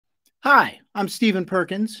Hi, I'm Stephen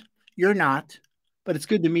Perkins. You're not, but it's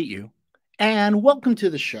good to meet you. And welcome to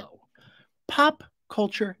the show, Pop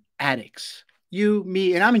Culture Addicts. You,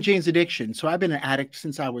 me, and I'm in Jane's Addiction, so I've been an addict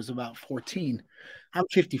since I was about 14. I'm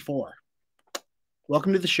 54.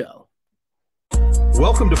 Welcome to the show.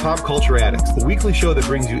 Welcome to Pop Culture Addicts, the weekly show that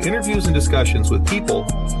brings you interviews and discussions with people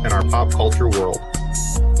in our pop culture world.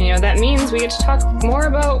 You know, that means we get to talk more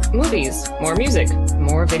about movies, more music,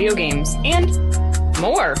 more video games, and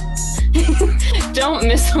more. Don't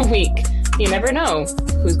miss a week. You never know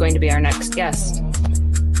who's going to be our next guest.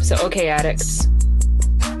 So, okay, addicts,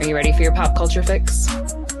 are you ready for your pop culture fix?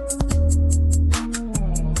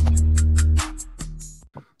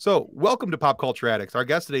 So, welcome to Pop Culture Addicts. Our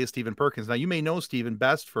guest today is Stephen Perkins. Now, you may know Stephen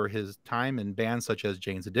best for his time in bands such as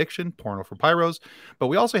Jane's Addiction, Porno for Pyros, but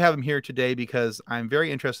we also have him here today because I'm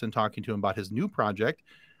very interested in talking to him about his new project,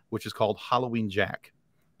 which is called Halloween Jack.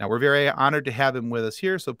 Now, we're very honored to have him with us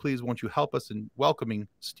here, so please won't you help us in welcoming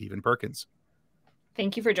Stephen Perkins.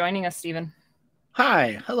 Thank you for joining us, Stephen.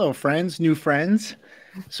 Hi. Hello, friends, new friends.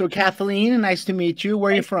 So, Kathleen, nice to meet you.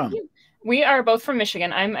 Where are you from? We are both from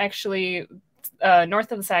Michigan. I'm actually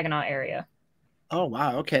north of the Saginaw area. Oh,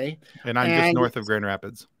 wow. Okay. And I'm just north of Grand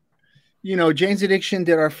Rapids. You know, Jane's Addiction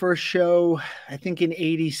did our first show, I think in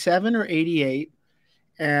 87 or 88.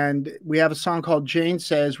 And we have a song called Jane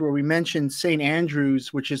Says where we mentioned St.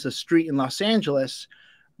 Andrews, which is a street in Los Angeles.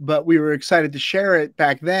 But we were excited to share it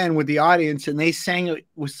back then with the audience. And they sang it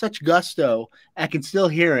with such gusto. I can still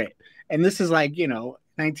hear it. And this is like,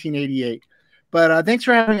 1988. But thanks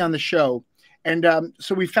for having me on the show. And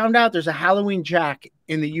so we found out there's a Halloween Jack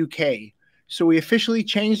in the UK. So we officially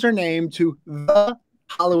changed our name to The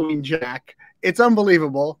Halloween Jack. It's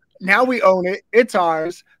unbelievable. Now we own it. It's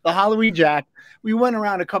ours, The Halloween Jack. We went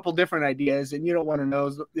around a couple different ideas, and you don't want to know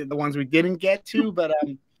the ones we didn't get to. But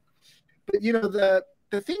the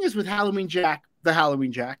thing is with Halloween Jack, The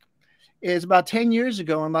Halloween Jack, is about 10 years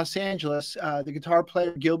ago in Los Angeles, the guitar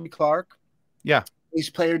player Gilby Clarke, bass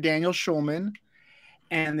player Daniel Schulman,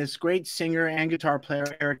 and this great singer and guitar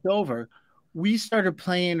player, Eric Dover, we started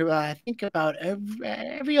playing, I think, about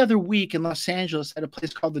every other week in Los Angeles at a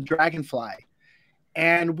place called the Dragonfly.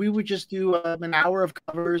 And we would just do an hour of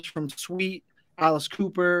covers from Sweet, Alice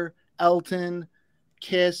Cooper, Elton,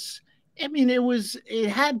 Kiss. I mean, it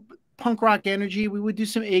had punk rock energy. We would do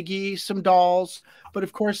some Iggy, some Dolls. But,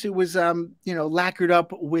 of course, it was, lacquered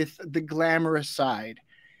up with the glamorous side.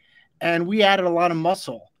 And we added a lot of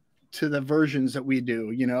muscle to the versions that we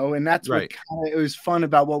do, and that's right. What it was fun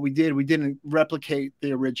about what we did. We didn't replicate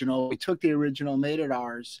the original. We took the original, made it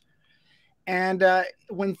ours. And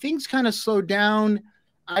when things kind of slowed down,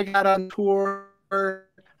 I got on tour.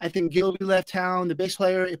 I think Gilby left town. The bass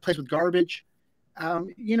player, it plays with Garbage.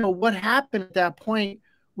 What happened at that point,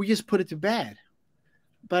 we just put it to bed.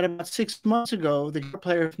 But about 6 months ago, the guitar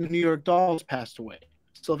player from the New York Dolls passed away,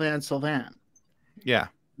 Sylvain Sylvain. Yeah.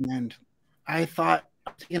 And I thought,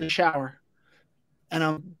 I'm taking a shower and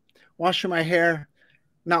I'm washing my hair,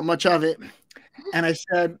 not much of it. And I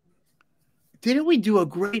said, didn't we do a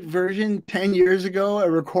great version 10 years ago, a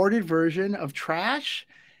recorded version of Trash?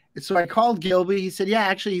 And so I called Gilby. He said, yeah,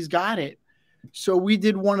 actually, he's got it. So we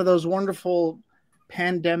did one of those wonderful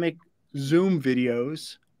pandemic Zoom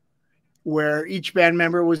videos where each band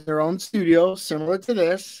member was in their own studio, similar to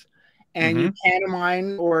this. And you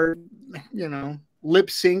pantomime or,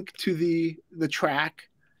 lip sync to the track,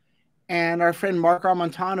 and our friend Mark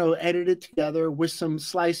Armontano edited together with some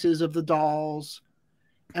slices of the Dolls,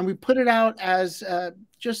 and we put it out as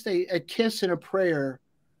just a kiss and a prayer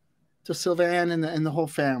to Sylvain and the whole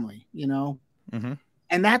family,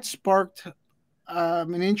 and that sparked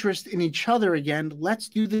an interest in each other again. Let's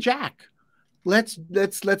do the Jack. Let's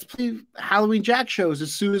play Halloween Jack shows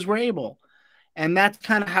as soon as we're able, and that's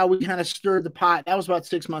kind of how we kind of stirred the pot. That was about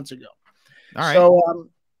 6 months ago. All right. So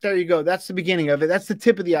there you go. That's the beginning of it. That's the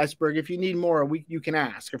tip of the iceberg. If you need more, you can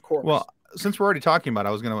ask, of course. Well, since we're already talking about it,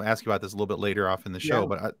 I was going to ask you about this a little bit later off in the show,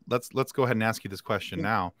 but let's go ahead and ask you this question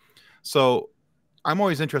now. So I'm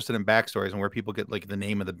always interested in backstories and where people get like the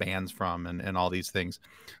name of the bands from and all these things.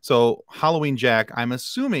 So Halloween Jack, I'm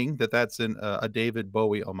assuming that's in a David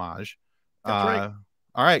Bowie homage. That's right.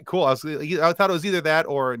 All right, cool. I thought it was either that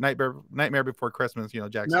or Nightmare Before Christmas.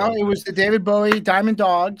 Jack. No, it was the David Bowie Diamond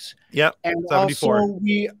Dogs. Yep. And 74. also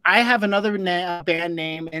I have another band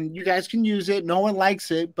name, and you guys can use it. No one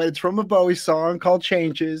likes it, but it's from a Bowie song called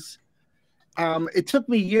Changes. It took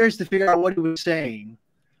me years to figure out what he was saying,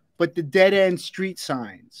 but the dead end street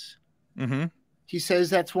signs. He says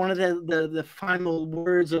that's one of the final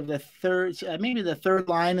words of the third, maybe the third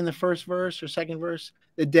line in the first verse or second verse.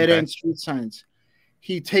 The dead end street signs.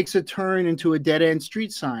 he takes a turn into a dead end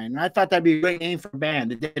street sign. And I thought that'd be a great name for a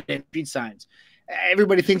band, the Dead End Street Signs.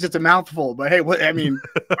 Everybody thinks it's a mouthful, but hey, what I mean,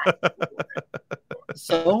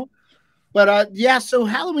 so, but yeah, so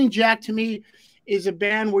Halloween Jack to me is a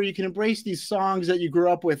band where you can embrace these songs that you grew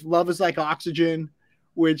up with. Love Is Like Oxygen,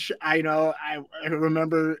 which I know I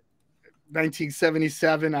remember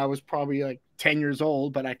 1977. I was probably like 10 years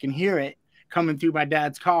old, but I can hear it coming through my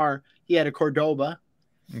dad's car. He had a Cordoba.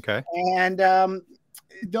 Okay. And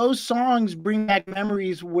those songs bring back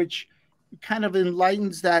memories, which kind of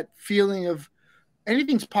enlightens that feeling of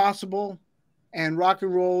anything's possible, and rock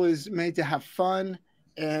and roll is made to have fun.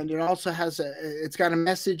 And it also it's got a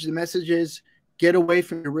message. The message is get away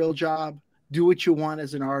from your real job, do what you want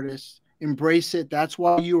as an artist, embrace it. That's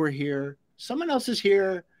why you are here. Someone else is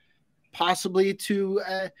here possibly to,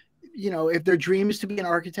 if their dream is to be an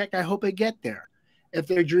architect, I hope they get there. If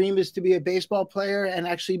their dream is to be a baseball player and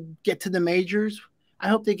actually get to the majors, I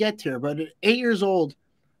hope they get there. But at 8 years old,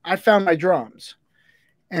 I found my drums.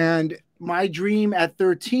 And my dream at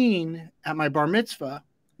 13, at my bar mitzvah,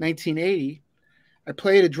 1980, I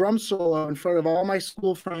played a drum solo in front of all my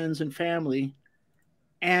school friends and family.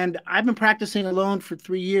 And I've been practicing alone for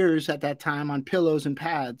 3 years at that time on pillows and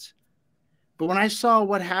pads. But when I saw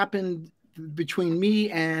what happened between me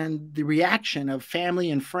and the reaction of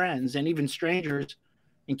family and friends and even strangers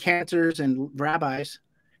and cantors and rabbis,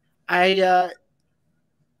 that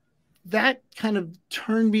kind of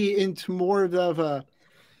turned me into more of an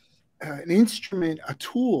instrument, a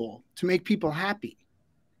tool to make people happy.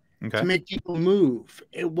 Okay. To make people move.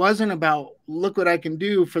 It wasn't about look what I can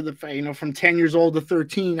do for from 10 years old to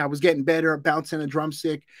 13. I was getting better at bouncing a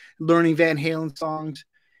drumstick, learning Van Halen songs.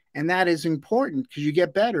 And that is important because you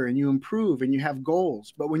get better and you improve and you have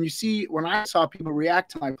goals. But when I saw people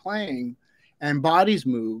react to my playing and bodies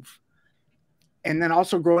move, and then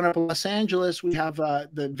also growing up in Los Angeles, we have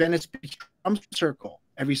the Venice Beach Drum Circle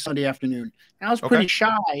every Sunday afternoon. And I was pretty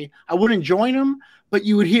shy. I wouldn't join them, but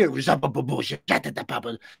you would hear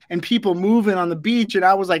and people moving on the beach. And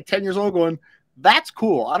I was like 10 years old going, that's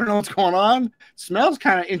cool. I don't know what's going on. Smells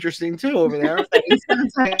kind of interesting too over there.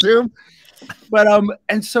 But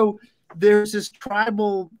and so there's this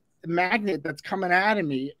tribal magnet that's coming out of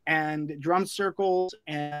me, and drum circles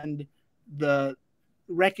and the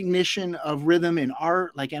recognition of rhythm in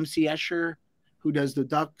art, like MC Escher, who does the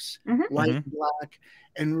ducks, white and black,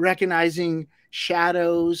 and recognizing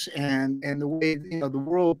shadows and the way the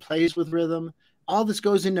world plays with rhythm. All this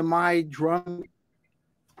goes into my drum,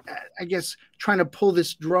 I guess, trying to pull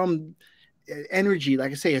this drum energy,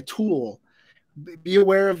 like I say, a tool. Be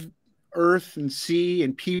aware of earth and sea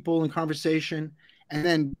and people and conversation, and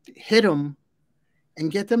then hit them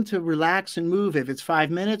and get them to relax and move. If it's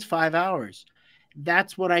 5 minutes, 5 hours,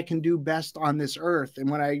 that's what I can do best on this earth. And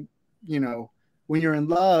when when you're in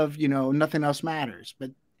love, nothing else matters,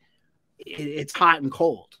 but it's hot and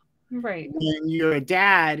cold. Right. When you're a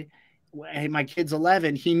dad, my kid's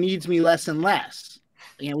 11, he needs me less and less.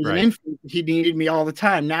 With an infant, he needed me all the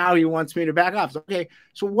time. Now he wants me to back off. So, okay,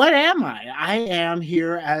 so what am I? I am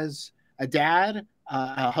here as a dad,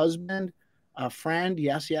 a husband, a friend.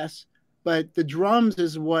 Yes. But the drums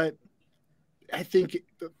is what I think,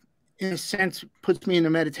 in a sense, puts me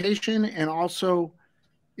into meditation, and also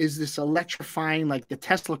is this electrifying, like the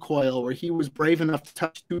Tesla coil, where he was brave enough to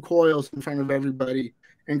touch 2 coils in front of everybody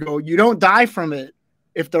and go, you don't die from it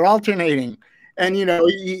if they're alternating. And,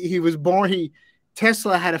 he was born,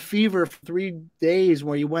 Tesla had a fever for 3 days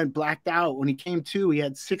where he went blacked out. When he came to, he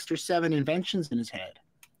had 6 or 7 inventions in his head.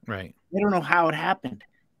 Right. I don't know how it happened.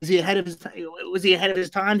 Was he ahead of his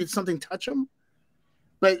time? Did something touch him?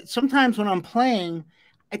 But sometimes when I'm playing,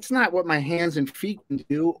 it's not what my hands and feet can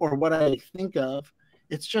do or what I think of.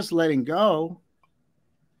 It's just letting go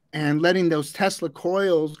and letting those Tesla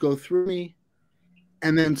coils go through me,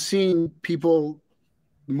 and then seeing people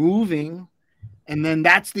moving. And then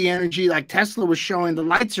that's the energy, like Tesla was showing, the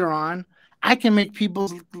lights are on. I can make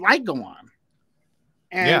people's light go on.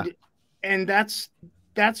 And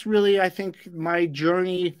that's really, I think, my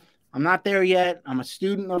journey. I'm not there yet. I'm a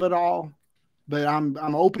student of it all, but I'm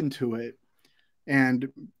open to it.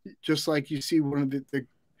 And just like you see, one of the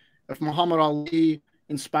if Muhammad Ali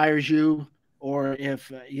inspires you, or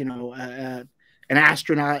if an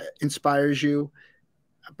astronaut inspires you.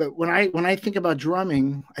 But when I think about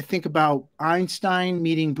drumming, I think about Einstein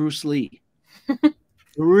meeting Bruce Lee.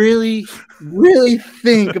 Really, really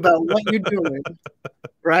think about what you're doing,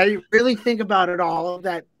 right? Really think about it all.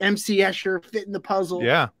 That MC Escher fitting the puzzle.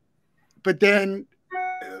 Yeah. But then,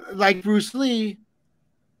 like Bruce Lee,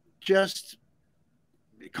 just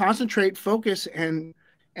concentrate, focus, and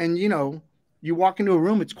you walk into a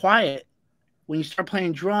room, it's quiet. when you start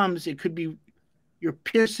playing drums, it could be you're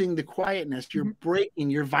piercing the quietness,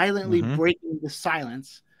 you're violently breaking the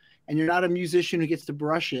silence, and you're not a musician who gets to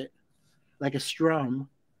brush it like a strum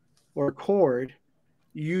or a chord.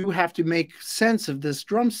 You have to make sense of this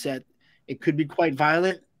drum set. It could be quite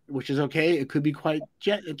violent, which is okay. It could be quite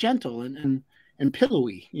gentle and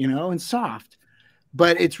pillowy, you know, and soft.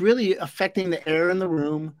 But it's really affecting the air in the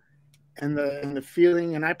room and the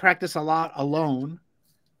feeling. And I practice a lot alone,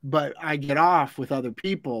 but I get off with other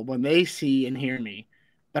people when they see and hear me.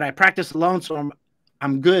 But I practice alone, so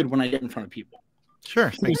I'm good when I get in front of people.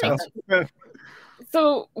 Sure, makes sense.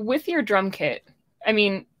 So with your drum kit, I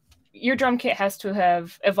mean, your drum kit has to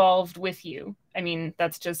have evolved with you. I mean,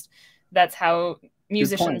 that's how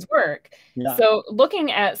musicians work. Yeah. So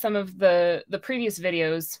looking at some of the previous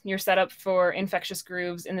videos, your setup for Infectious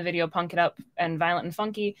Grooves in the video Punk It Up and Violent and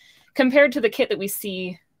Funky, compared to the kit that we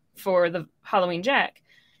see for the Halloween Jack.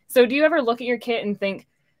 So do you ever look at your kit and think,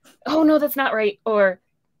 oh no, that's not right? Or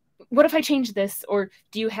what if I change this? Or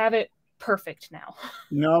do you have it perfect now?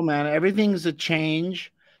 No, man, everything's a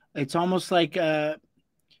change. It's almost like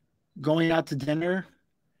going out to dinner.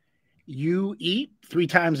 You eat 3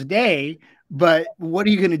 times a day, but what are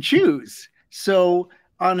you going to choose? So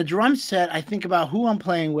on a drum set, I think about who I'm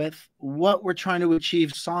playing with, what we're trying to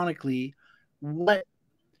achieve sonically, what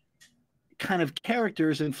kind of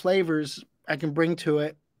characters and flavors I can bring to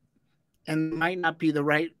it, and might not be the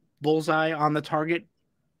right bullseye on the target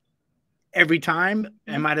every time.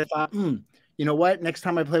 I might have thought, you know what? Next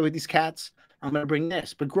time I play with these cats, I'm going to bring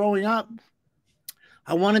this. But growing up,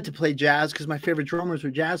 I wanted to play jazz because my favorite drummers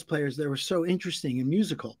were jazz players. They were so interesting and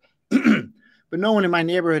musical. But no one in my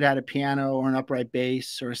neighborhood had a piano or an upright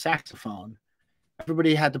bass or a saxophone.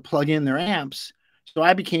 Everybody had to plug in their amps. So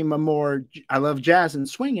I became I love jazz and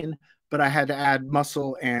swinging, but I had to add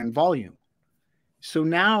muscle and volume. So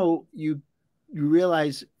now you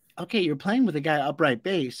realize, okay, you're playing with a guy upright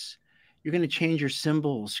bass. You're going to change your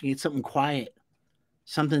cymbals. You need something quiet,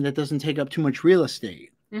 something that doesn't take up too much real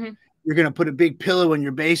estate. You're going to put a big pillow in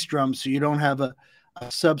your bass drum so you don't have a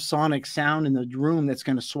subsonic sound in the room that's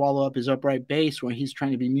going to swallow up his upright bass when he's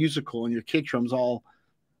trying to be musical and your kick drum's all,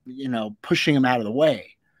 you know, pushing him out of the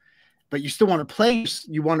way. But you still want to play.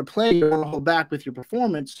 You want to play. You don't want to hold back with your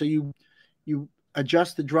performance. So you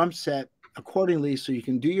adjust the drum set accordingly so you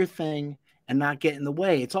can do your thing and not get in the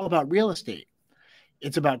way. It's all about real estate.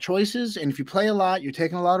 It's about choices. And if you play a lot, you're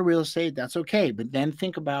taking a lot of real estate. That's okay. But then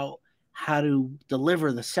think about how to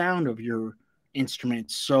deliver the sound of your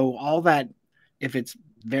instruments. So all that, if it's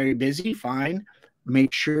very busy, fine.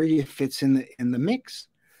 Make sure it fits in the mix.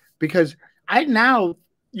 Because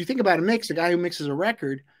you think about a mix, a guy who mixes a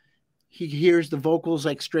record, he hears the vocals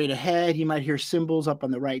like straight ahead. He might hear cymbals up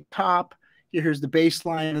on the right top. He hears the bass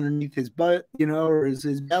line underneath his butt, you know, or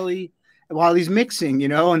his belly while he's mixing, you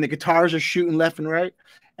know, and the guitars are shooting left and right.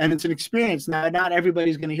 And it's an experience. Now, not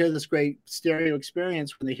everybody's going to hear this great stereo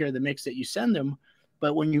experience when they hear the mix that you send them.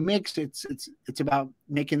 But when you mix, it's about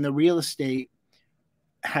making the real estate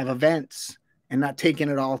have events and not taking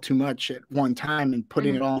it all too much at one time and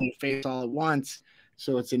putting it all in your face all at once.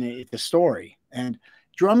 So it's a story. And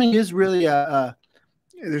drumming is really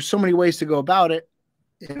there's so many ways to go about it.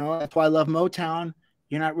 You know, that's why I love Motown.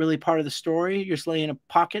 You're not really part of the story. You're just laying a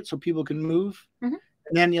pocket so people can move. And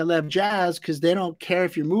then you love jazz because they don't care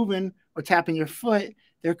if you're moving or tapping your foot.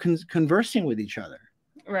 They're conversing with each other.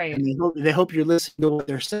 Right. And they hope you're listening to what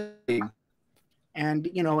they're saying. And,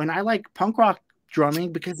 you know, and I like punk rock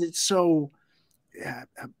drumming because it's so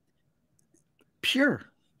pure.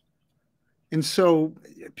 And so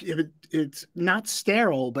it's not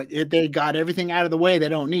sterile, but they got everything out of the way they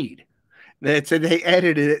don't need. They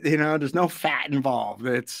edited it, you know, there's no fat involved.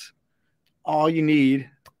 It's all you need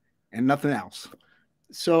and nothing else.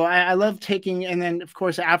 So I love taking, and then of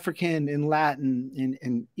course, African and Latin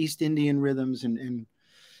and East Indian rhythms and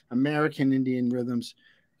American Indian rhythms,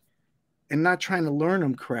 and not trying to learn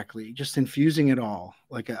them correctly, just infusing it all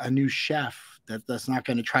like a new chef that's not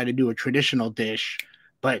going to try to do a traditional dish,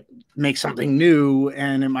 but make something new,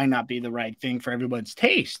 and it might not be the right thing for everyone's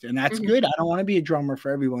taste. And that's good. I don't want to be a drummer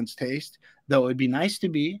for everyone's taste, though it'd be nice to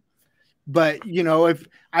be. But, you know,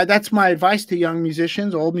 that's my advice to young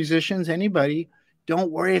musicians, old musicians, anybody.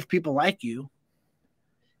 Don't worry if people like you,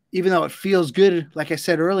 even though it feels good, like I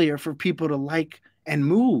said earlier, for people to like and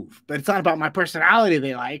move. But it's not about my personality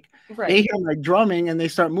they like. Right. They hear my drumming and they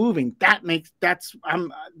start moving. I'm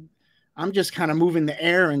just kind of moving the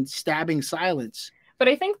air and stabbing silence. But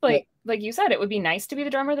I think, like you said, it would be nice to be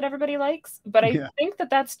the drummer that everybody likes. But I think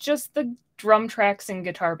that's just the drum tracks and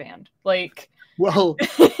guitar band. Like, Well,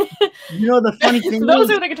 the funny thing those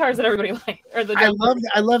is, are the guitars that everybody likes. Or the I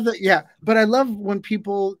love that. Yeah, but I love when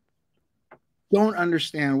people don't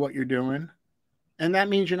understand what you're doing, and that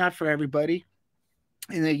means you're not for everybody.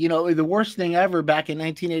 And the worst thing ever back in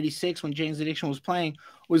 1986 when Jane's Addiction was playing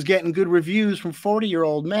was getting good reviews from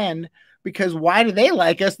 40-year-old men, because why do they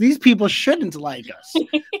like us? These people shouldn't like us.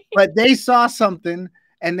 But they saw something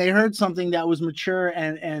and they heard something that was mature,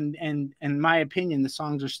 and in my opinion, the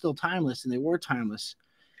songs are still timeless, and they were timeless.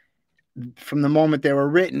 From the moment they were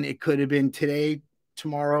written, it could have been today,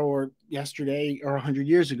 tomorrow, or yesterday, or 100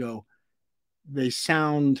 years ago. They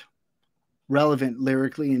sound relevant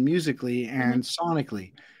lyrically and musically and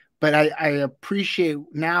sonically. But I appreciate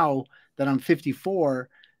now that I'm 54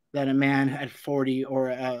 that a man at 40 or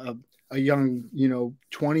a young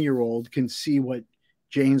 20-year-old can see what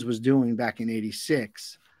James was doing back in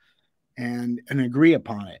 86 and agree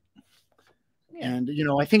upon it. Yeah. And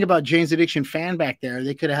I think about Jane's Addiction fan back there.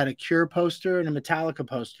 They could have had a Cure poster and a Metallica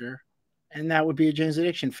poster, and that would be a Jane's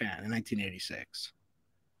Addiction fan in 1986,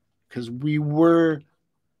 because we were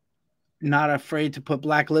not afraid to put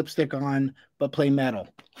black lipstick on, but play metal.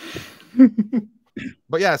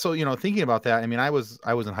 But yeah, so thinking about that, I mean, I was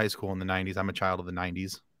in high school in the 90s. I'm a child of the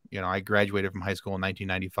 90s. I graduated from high school in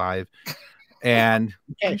 1995. And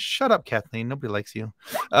okay. Shut up, Kathleen. Nobody likes you.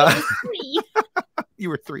 You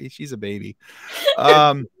were 3. She's a baby. We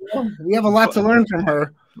have a lot to learn from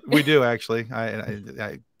her. We do, actually.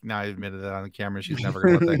 I now I admitted that on the camera. She's never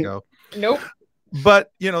gonna let that go. Nope.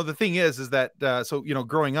 But the thing is that so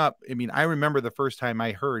growing up, I mean, I remember the first time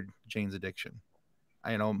I heard Jane's Addiction.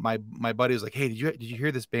 My buddy was like, "Hey, did you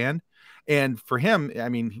hear this band?" And for him, I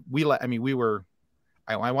mean, we were,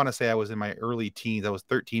 I want to say I was in my early teens. I was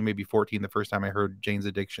 13, maybe 14, the first time I heard Jane's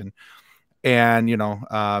Addiction. And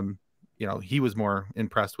he was more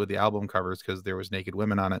impressed with the album covers because there was naked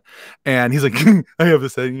women on it. And he's like, "I have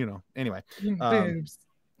this thing," Anyway, boobs.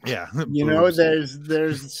 Yeah,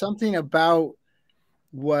 there's something about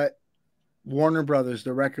what Warner Brothers,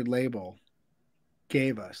 the record label,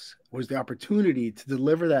 gave us was the opportunity to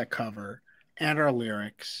deliver that cover and our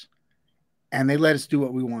lyrics, and they let us do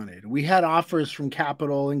what we wanted. We had offers from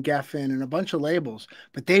Capitol and Geffen and a bunch of labels,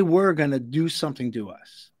 but they were going to do something to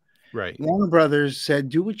us. Right. Warner Brothers said,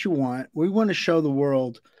 "Do what you want. We want to show the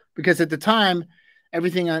world," because at the time,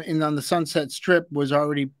 everything on the Sunset Strip was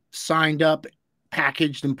already signed up,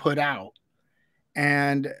 packaged, and put out.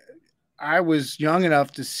 And I was young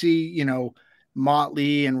enough to see,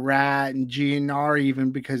 Motley and Rat and GNR,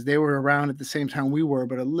 even because they were around at the same time we were,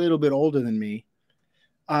 but a little bit older than me.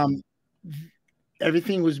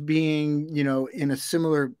 Everything was being, in a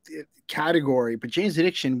similar category, but Jane's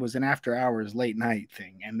Addiction was an after hours late night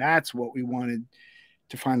thing. And that's what we wanted,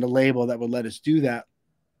 to find a label that would let us do that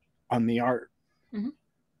on the art,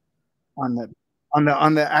 on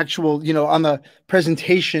the actual, on the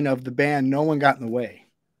presentation of the band. No one got in the way.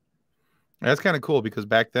 That's kind of cool, because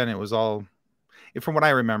back then it was all, from what I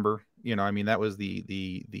remember, I mean, that was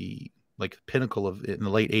the like pinnacle of, in the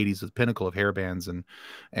late 80s, the pinnacle of hair bands. And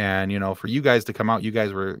for you guys to come out, you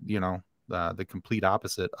guys were, the complete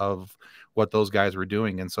opposite of what those guys were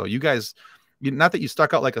doing. And so you guys, not that you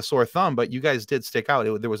stuck out like a sore thumb, but you guys did stick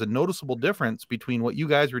out. There was a noticeable difference between what you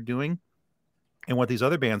guys were doing and what these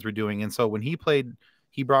other bands were doing. And so when he played,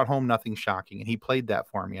 he brought home Nothing Shocking, and he played that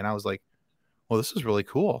for me. And I was like, well, this is really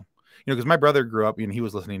cool. Because my brother grew up, he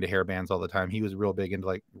was listening to hair bands all the time. He was real big into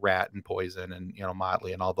like Rat and Poison and,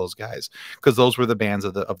 Motley and all those guys, because those were the bands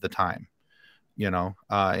of the time, and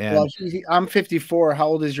well, I'm 54. How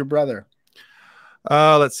old is your brother?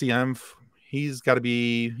 Let's see. He's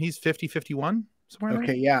 50, 51. Somewhere.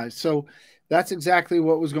 Okay. Yeah. So that's exactly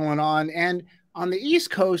what was going on. And on the East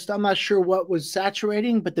Coast, I'm not sure what was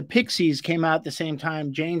saturating, but the Pixies came out at the same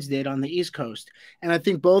time Jane's did on the East Coast. And I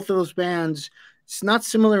think both of those bands, it's not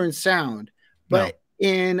similar in sound, but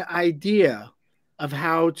in idea of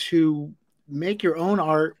how to make your own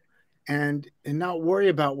art and not worry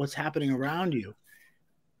about what's happening around you.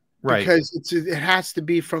 Right. Because it has to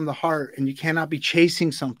be from the heart, and you cannot be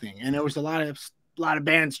chasing something. And there was a lot of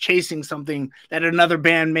bands chasing something that another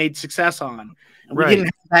band made success on. And we didn't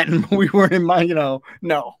have that, and we weren't in my,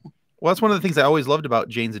 no. Well, that's one of the things I always loved about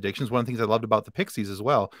Jane's Addiction. One of the things I loved about the Pixies as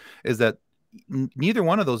well is that neither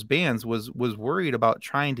one of those bands was worried about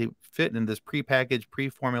trying to fit in this prepackaged,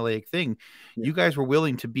 pre-formulaic thing. Yeah. You guys were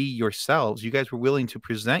willing to be yourselves. You guys were willing to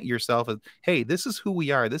present yourself as, hey, this is who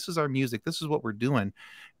we are. This is our music. This is what we're doing.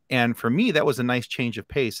 And for me, that was a nice change of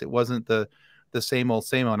pace. It wasn't the same old,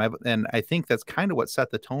 same old. And I think that's kind of what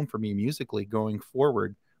set the tone for me musically going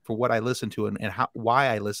forward for what I listened to, and why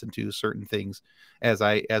I listened to certain things as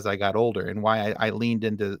I got older, and why I leaned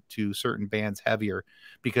into certain bands heavier,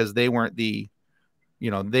 because they weren't the,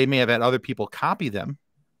 they may have had other people copy them,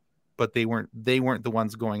 but they weren't the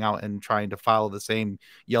ones going out and trying to follow the same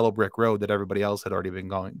yellow brick road that everybody else had already been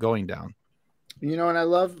going down. And I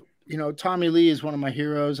love, Tommy Lee is one of my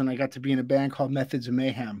heroes, and I got to be in a band called Methods of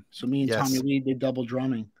Mayhem. So me and Yes. Tommy Lee did double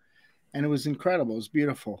drumming, and it was incredible. It was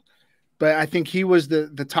beautiful. But I think he was the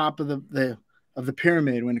top of the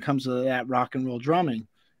pyramid when it comes to that rock and roll drumming.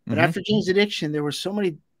 But after Jane's Addiction, there were so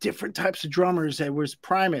many different types of drummers. There was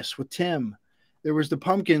Primus with Tim. There was the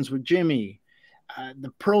Pumpkins with Jimmy.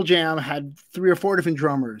 The Pearl Jam had 3 or 4 different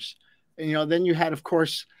drummers. And, then you had, of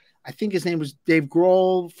course, I think his name was Dave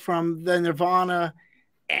Grohl from the Nirvana,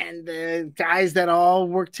 and the guys that all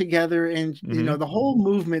worked together. And, the whole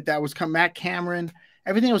movement that was coming, Matt Cameron,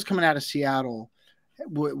 everything that was coming out of Seattle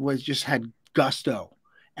was just had gusto.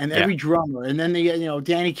 And every drummer. And then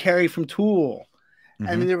Danny Carey from Tool.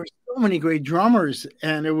 I mean, there were so many great drummers.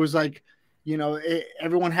 And it was like,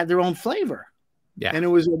 everyone had their own flavor. Yeah. And it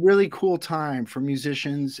was a really cool time for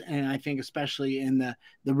musicians, and I think especially in the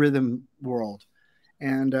rhythm world.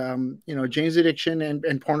 And, Jane's Addiction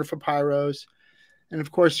and Porno for Pyros. And,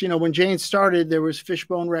 of course, when Jane started, there was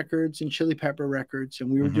Fishbone Records and Chili Pepper Records, and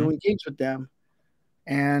we were doing gigs with them.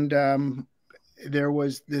 And there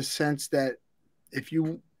was this sense that if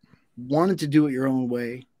you wanted to do it your own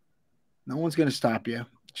way, no one's going to stop you.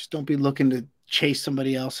 Just don't be looking to chase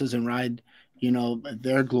somebody else's and ride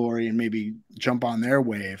their glory and maybe jump on their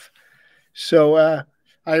wave. So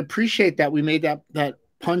I appreciate that we made that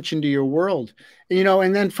punch into your world.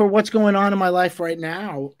 And then for what's going on in my life right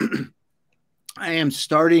now, I am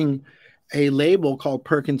starting a label called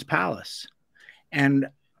Perkins Palace. And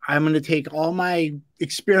I'm going to take all my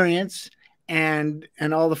experience and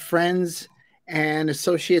all the friends and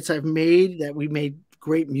associates I've made, that we made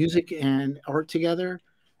great music and art together.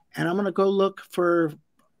 And I'm going to go look for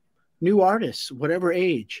new artists, whatever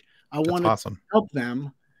age. I want to help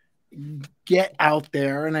them get out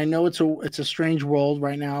there. And I know it's a strange world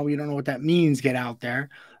right now. We don't know what that means, get out there.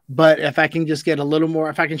 But if I can just get a little more,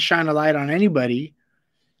 if I can shine a light on anybody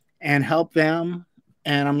and help them,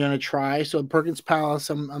 and I'm going to try. So Perkins Palace,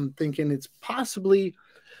 I'm thinking it's possibly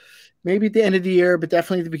maybe at the end of the year, but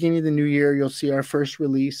definitely at the beginning of the new year, you'll see our first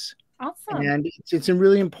release. Awesome. And it's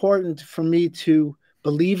really important for me to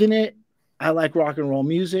believe in it. I like rock and roll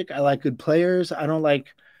music. I like good players. I don't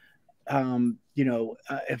like,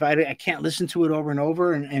 if I can't listen to it over and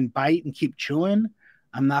over and bite and keep chewing,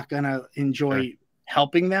 I'm not going to enjoy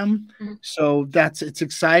helping them. So it's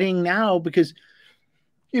exciting now because,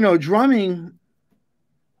 drumming,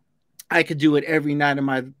 I could do it every night of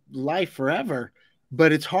my life forever,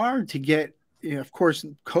 but it's hard to get, of course,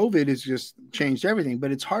 COVID has just changed everything,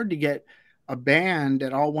 but it's hard to get a band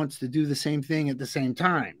that all wants to do the same thing at the same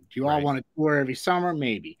time. Do you all want to tour every summer?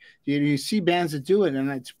 Maybe. You see bands that do it, and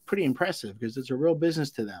it's pretty impressive because it's a real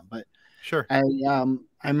business to them. But sure, I'm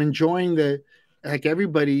enjoying like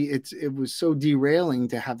everybody. It was so derailing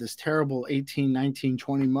to have this terrible 18, 19,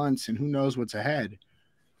 20 months, and who knows what's ahead.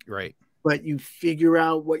 Right. But you figure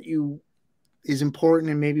out what is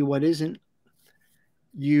important and maybe what isn't.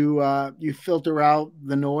 You filter out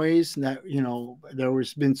the noise that, there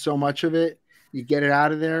has been so much of it. You get it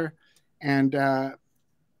out of there. And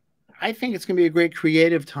I think it's going to be a great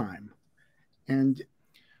creative time. And,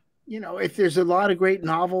 if there's a lot of great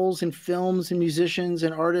novels and films and musicians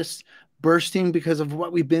and artists bursting because of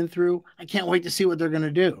what we've been through, I can't wait to see what they're going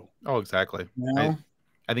to do. Oh, exactly.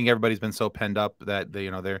 I think everybody's been so penned up that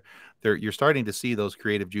you're starting to see those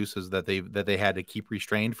creative juices that they had to keep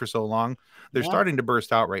restrained for so long. They're starting to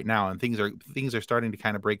burst out right now, and things are starting to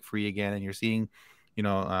kind of break free again. And you're seeing,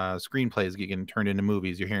 screenplays getting turned into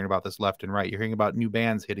movies. You're hearing about this left and right. You're hearing about new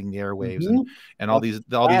bands hitting the airwaves and all these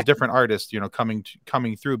different artists,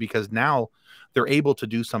 coming through because now they're able to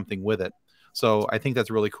do something with it. So I think that's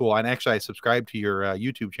really cool. And actually, I subscribed to your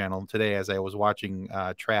YouTube channel today as I was watching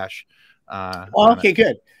Trash. Okay,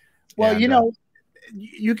 good. Well, and,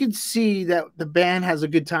 you can see that the band has a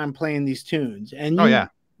good time playing these tunes, and you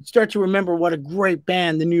start to remember what a great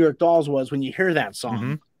band the New York Dolls was when you hear that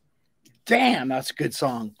song. Damn, that's a good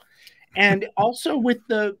song. And also with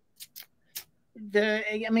I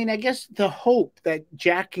guess the hope that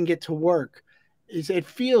Jack can get to work is it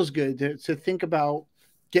feels good to think about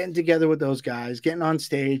getting together with those guys, getting on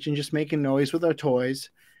stage and just making noise with our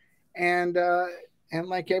toys. And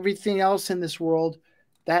like everything else in this world,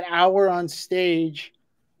 that hour on stage,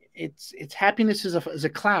 it's happiness is a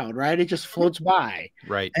cloud, right? It just floats by.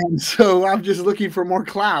 Right. And so I'm just looking for more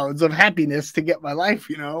clouds of happiness to get my life,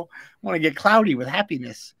 I want to get cloudy with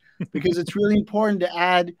happiness because it's really important to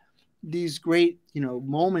add these great,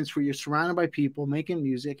 moments where you're surrounded by people making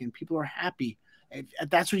music and people are happy. If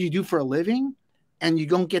that's what you do for a living and you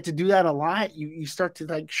don't get to do that a lot, you start to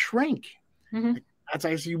like shrink. Mm-hmm. That's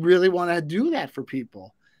actually, you really want to do that for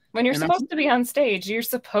people. When you're supposed to be on stage, you're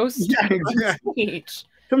supposed to be on stage.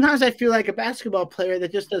 Sometimes I feel like a basketball player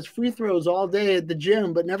that just does free throws all day at the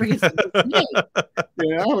gym, but never gets to the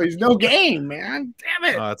game. He's no game, man.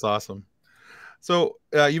 Damn it. Oh, that's awesome. So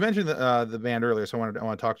you mentioned the band earlier, so I want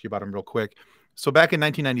to talk to you about them real quick. So back in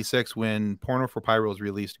 1996, when Porno for Pyros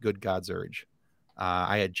released "Good God's Urge,"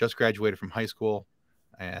 I had just graduated from high school,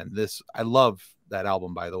 and I love that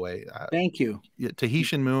album, by the way. Thank you.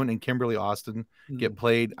 Tahitian Moon and Kimberly Austin get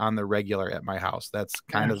played on the regular at my house. That's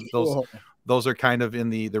kind of cool. Those are kind of in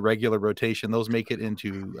the regular rotation. Those make it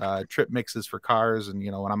into trip mixes for cars, and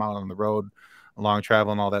when I'm out on the road, long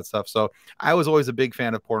travel and all that stuff. So I was always a big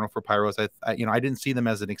fan of Porno for Pyros. I didn't see them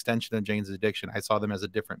as an extension of Jane's Addiction. I saw them as a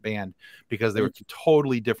different band because they were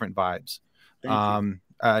totally different vibes.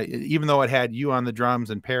 Even though it had you on the drums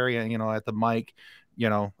and Perry, at the mic,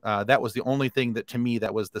 that was the only thing that to me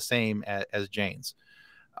that was the same as Jane's.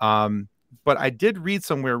 But I did read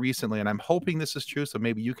somewhere recently, and I'm hoping this is true, so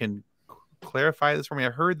maybe you can clarify this for me. I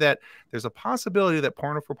heard that there's a possibility that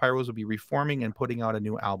Porno for Pyros will be reforming and putting out a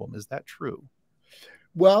new album. Is that true?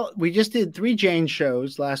 Well, we just did 3 Jane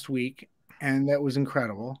shows last week, and that was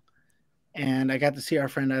incredible. And I got to see our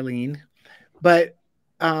friend Eileen. But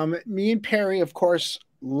me and Perry, of course,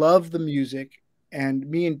 love the music. And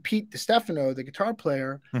me and Pete DiStefano, the guitar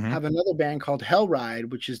player, have another band called Hell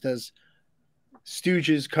Ride, which does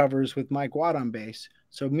Stooges covers with Mike Watt on bass.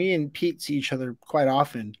 So me and Pete see each other quite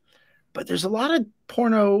often. But there's a lot of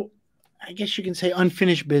Porno, I guess you can say,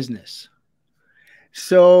 unfinished business.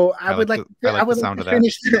 So I would like to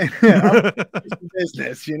finish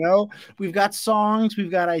business. We've got songs,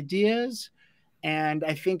 we've got ideas, and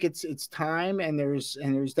I think it's time. And there's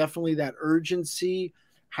definitely that urgency.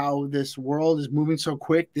 How this world is moving so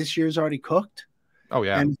quick. This year's already cooked. Oh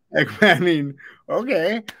yeah. And I mean,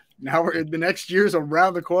 okay, now the next year's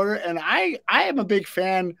around the corner, and I am a big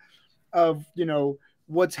fan of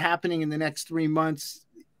what's happening in the next 3 months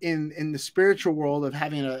in the spiritual world of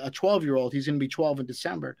having a 12-year-old. He's going to be 12 in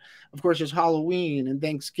December. Of course, there's Halloween and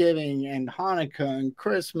Thanksgiving and Hanukkah and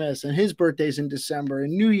Christmas, and his birthday's in December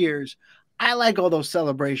and New Year's. I like all those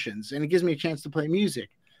celebrations, and it gives me a chance to play music.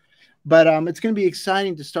 But it's going to be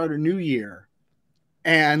exciting to start a new year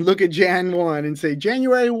and look at Jan 1 and say,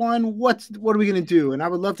 January 1, what are we going to do? And I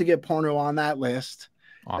would love to get Porno on that list.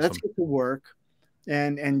 Awesome. Let's get to work,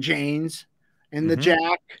 and Jane's and the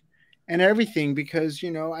Jack and everything, because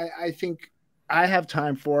I think I have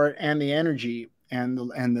time for it and the energy and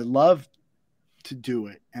the love to do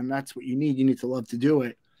it, and that's what you need. You need to love to do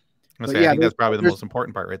it. I think that's probably the most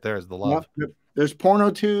important part right there is the love. There's Porno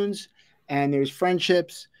tunes and there's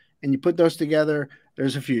friendships, and you put those together,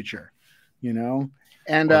 there's a future,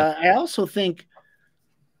 And I also think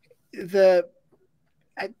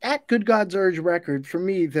at Good God's Urge record, for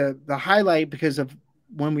me, the highlight, because of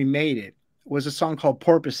when we made it, was a song called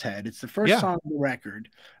Porpoisehead. It's the first song on the record.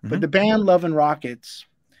 But the band Love and Rockets,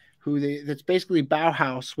 that's basically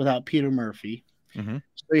Bauhaus without Peter Murphy. So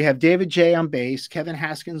you have David J on bass, Kevin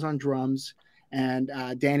Haskins on drums, and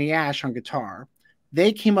Danny Ash on guitar.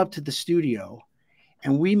 They came up to the studio,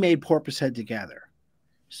 and we made Porpoisehead together.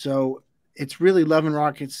 So it's really Love and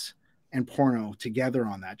Rockets and Porno together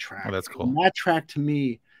on that track. Oh, that's cool. And that track to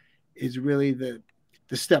me is really the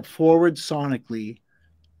step forward sonically,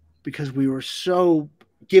 because we were so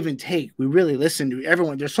give and take. We really listened to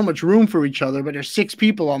everyone. There's so much room for each other, but there's 6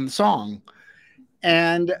 people on the song.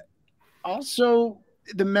 And also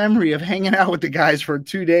the memory of hanging out with the guys for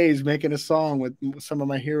 2 days, making a song with some of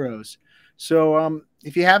my heroes. So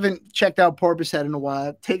if you haven't checked out Porpoisehead in a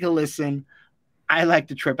while, take a listen. I like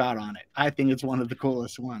to trip out on it. I think it's one of the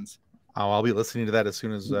coolest ones. Oh, I'll be listening to that as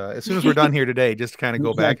soon as we're done here today, just to kind of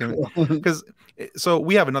go back. And because so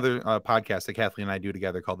we have another podcast that Kathleen and I do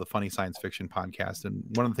together called the Funny Science Fiction Podcast. And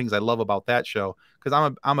one of the things I love about that show,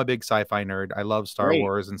 because I'm a big sci-fi nerd. I love Star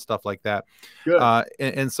Wars and stuff like that.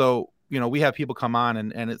 And so, we have people come on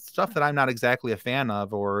and it's stuff that I'm not exactly a fan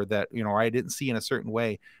of, or that, I didn't see in a certain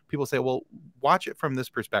way. People say, well, watch it from this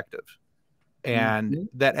perspective. And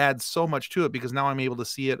that adds so much to it, because now I'm able to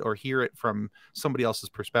see it or hear it from somebody else's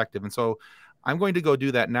perspective. And so I'm going to go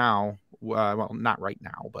do that now well, not right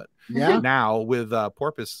now, but Yeah. now with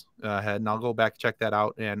Porpoise Head, and I'll go back check that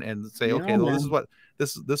out and say, Yeah, okay, well, man.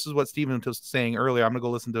 this is what Stephen was saying earlier. I'm gonna go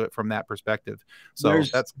listen to it from that perspective. So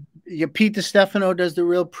There's that's Pete DiStefano does the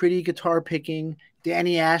real pretty guitar picking.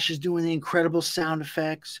 Danny Ash is doing the incredible sound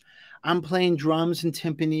effects. I'm playing drums and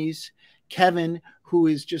timpanis. Kevin, who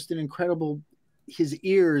is just an incredible, his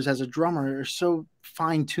ears as a drummer are so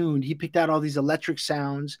fine tuned. He picked out all these electric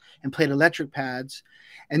sounds and played electric pads.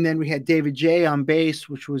 And then we had David J on bass,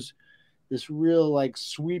 which was this real like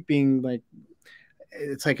sweeping, like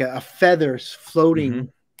it's like a feather floating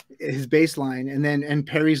his bass line. And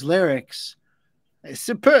Perry's lyrics,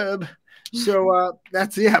 superb. So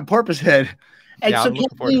that's Porpoise Head. And yeah, so I'm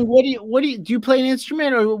looking forward Kathleen, to what do you play an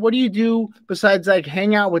instrument, or what do you do besides like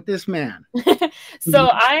hang out with this man? So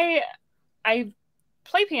I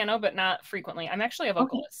play piano, but not frequently. I'm actually a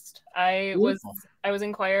vocalist. I was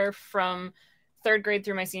in choir from 3rd grade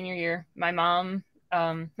through my senior year. My mom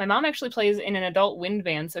actually plays in an adult wind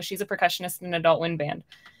band, so she's a percussionist in an adult wind band.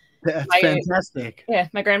 That's fantastic. Yeah,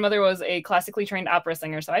 my grandmother was a classically trained opera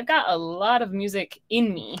singer, so I've got a lot of music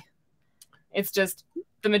in me. It's just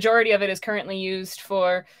the majority of it is currently used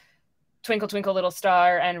for Twinkle Twinkle Little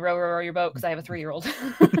Star and Row Row Row Your Boat because I have a 3-year-old.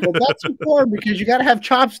 Well, that's important because you got to have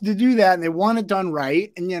chops to do that, and they want it done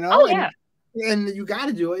right. And and you got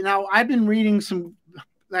to do it. Now, I've been reading some,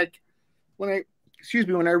 like when I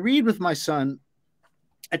read with my son,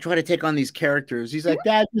 I try to take on these characters. He's like,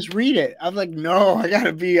 Dad, just read it. I'm like, no,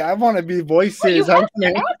 I want to be voices. Well, you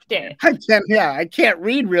have to act it. I can't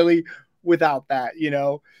read really without that,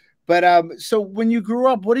 But so when you grew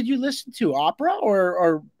up, what did you listen to? Opera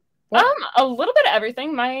or what? A little bit of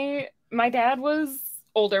everything. My dad was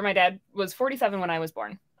older. My dad was 47 when I was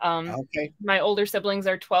born. Okay. My older siblings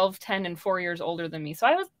are 12, 10, and 4 years older than me. So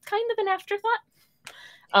I was kind of an afterthought.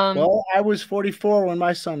 Well, I was 44 when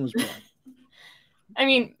my son was born. I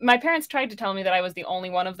mean, my parents tried to tell me that I was the only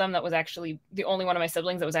one of them that was actually the only one of my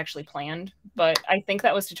siblings that was actually planned. But I think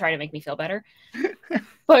that was to try to make me feel better.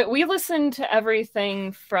 But we listened to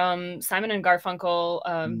everything from Simon and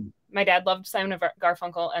Garfunkel. My dad loved Simon and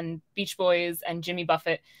Garfunkel and Beach Boys and Jimmy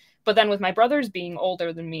Buffett. But then with my brothers being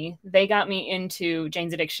older than me, they got me into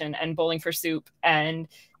Jane's Addiction and Bowling for Soup and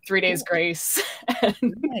 3 Days Grace.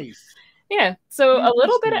 Nice. Yeah. So a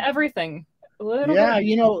little bit of everything. I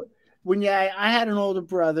had an older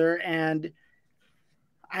brother, and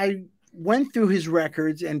I went through his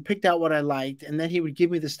records and picked out what I liked, and then he would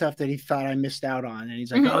give me the stuff that he thought I missed out on, and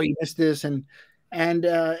he's like, "Oh, you missed this," and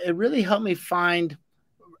it really helped me find,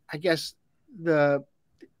 I guess,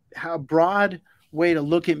 how broad way to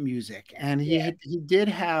look at music. And he did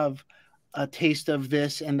have a taste of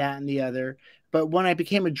this and that and the other, but when I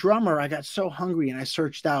became a drummer, I got so hungry and I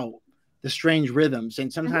searched out the strange rhythms,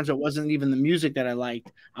 and sometimes it wasn't even the music that I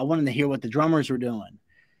liked. I wanted to hear what the drummers were doing,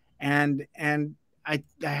 and I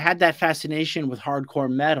had that fascination with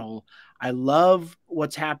hardcore metal. I love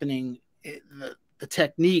what's happening, the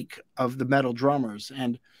technique of the metal drummers.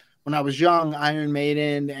 And when I was young, Iron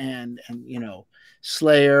Maiden and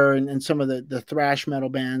Slayer and some of the thrash metal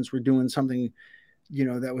bands were doing something,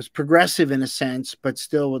 that was progressive in a sense, but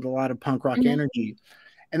still with a lot of punk rock energy.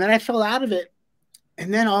 And then I fell out of it.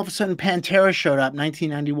 And then all of a sudden Pantera showed up,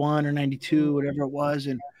 1991 or 92, whatever it was.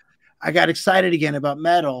 And I got excited again about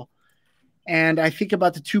metal. And I think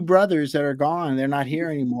about the two brothers that are gone. They're not here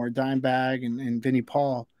anymore, Dimebag and Vinnie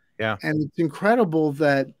Paul. Yeah. And it's incredible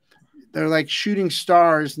that they're like shooting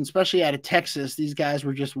stars, and especially out of Texas. These guys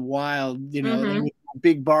were just wild. They were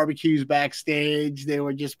big barbecues backstage. They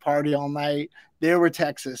would just party all night. They were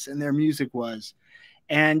Texas, and their music was.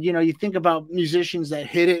 And, you think about musicians that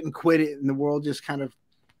hit it and quit it, and the world just kind of,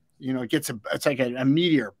 it's like a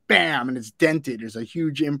meteor, bam, and it's dented. There's a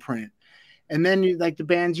huge imprint. And then like the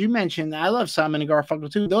bands you mentioned, I love Simon and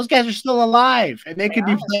Garfunkel too. Those guys are still alive, and they could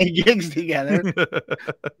be playing gigs together. And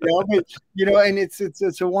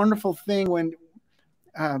it's a wonderful thing when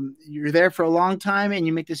you're there for a long time and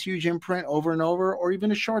you make this huge imprint over and over, or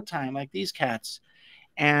even a short time like these cats.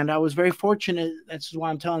 And I was very fortunate. That's why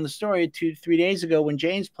I'm telling the story. 2-3 days ago when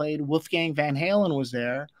James played, Wolfgang Van Halen was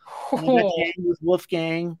there. And I got to hang with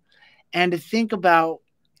Wolfgang, and to think about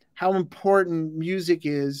how important music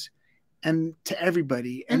is and to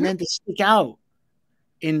everybody, and then to stick out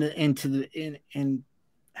and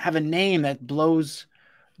have a name that blows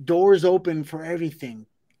doors open for everything.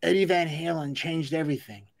 Eddie Van Halen changed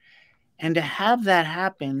everything. And to have that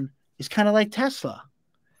happen is kind of like Tesla.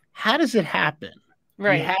 How does it happen?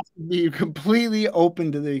 Right. You have to be completely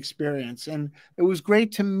open to the experience. And it was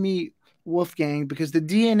great to meet Wolfgang because the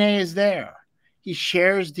DNA is there. he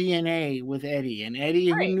shares DNA with Eddie, and Eddie,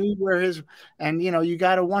 who Right. knew where his, and you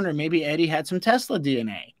got to wonder, maybe Eddie had some Tesla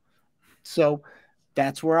DNA. So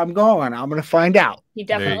that's where I'm going. I'm going to find out. He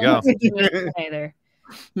There you definitely go. has some DNA there.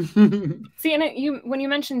 See, and when you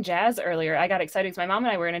mentioned jazz earlier, I got excited because my mom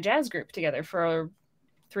and I were in a jazz group together for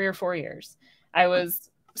 3 or 4 years. I was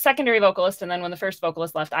secondary vocalist, and then when the first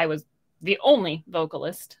vocalist left, I was the only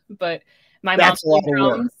vocalist. But my mom That's a lot of work.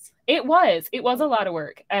 drums. It was a lot of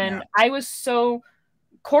work, and Yeah. I was so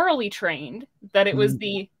chorally trained that it was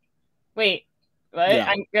the wait, what?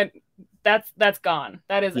 Yeah. That's gone.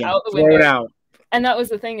 That is Yeah, out the throw window. it out. And that was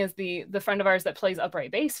the thing, is the friend of ours that plays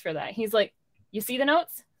upright bass for that. He's like, you see the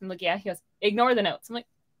notes? I'm like, yeah. He goes, ignore the notes. I'm like,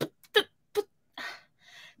 but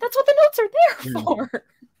that's what the notes are there for.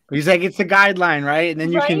 He's like, it's the guideline, right? And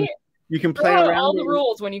then you can play around all the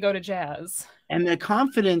rules when you go to jazz. And the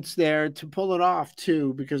confidence there to pull it off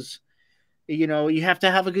too, because you have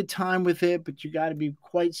to have a good time with it, but you got to be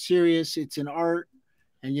quite serious. It's an art,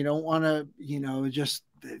 and you don't want to, just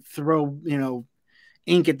throw,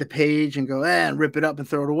 ink at the page and go and rip it up and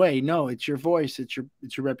throw it away. No, it's your voice, it's your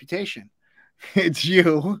reputation, it's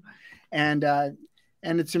you, and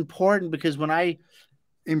it's important, because when I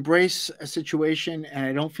embrace a situation and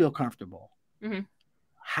I don't feel comfortable,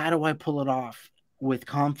 how do I pull it off with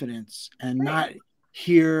confidence and not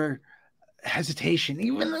hear hesitation,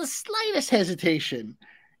 even the slightest hesitation?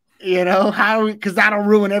 Because that'll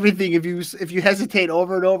ruin everything. If you hesitate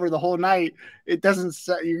over and over the whole night, it doesn't,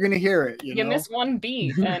 you're gonna hear it. You miss one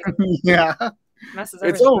beat and yeah, messes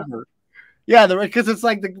it's everything over. Yeah, because it's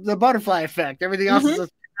like the butterfly effect. Everything else is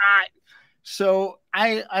just, so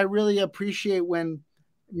I really appreciate when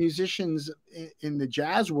musicians in the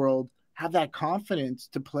jazz world have that confidence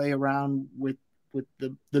to play around with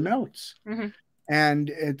the notes. And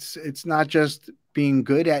it's not just being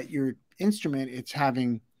good at your instrument, it's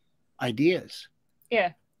having ideas.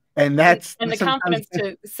 Yeah. And that's the confidence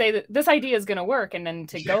to say that this idea is going to work, and then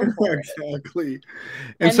to go for it. Exactly.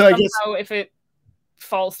 And so I guess if it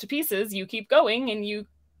falls to pieces, you keep going and you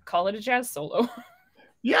call it a jazz solo.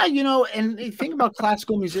 Yeah, and you think about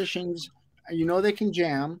classical musicians, they can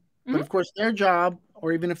jam, but of course their job,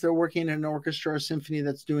 or even if they're working in an orchestra or symphony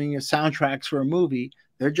that's doing soundtracks for a movie,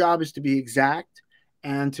 their job is to be exact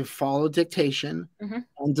and to follow dictation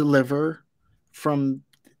and deliver from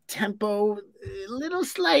tempo. Little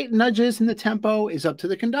slight nudges in the tempo is up to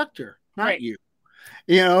the conductor, not you.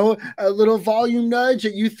 A little volume nudge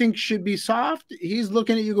that you think should be soft, he's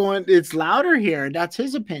looking at you going, it's louder here. That's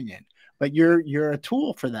his opinion, but you're a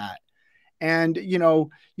tool for that. And you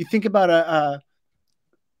think about I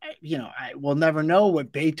will never know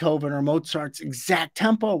what Beethoven or Mozart's exact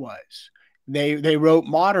tempo was. They wrote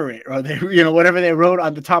moderate, or they whatever they wrote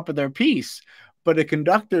on the top of their piece. But a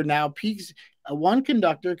conductor now peaks. One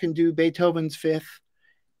conductor can do Beethoven's Fifth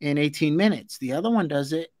in 18 minutes. The other one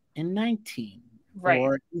does it in 19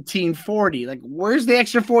 or 1840. Like, where's the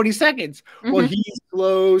extra 40 seconds? Well, he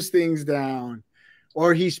slows things down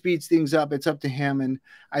or he speeds things up. It's up to him. And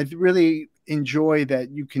I really enjoy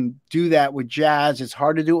that you can do that with jazz. It's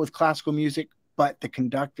hard to do it with classical music, but the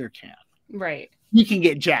conductor can. Right. He can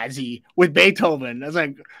get jazzy with Beethoven. I was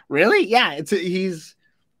like, really? Yeah, he's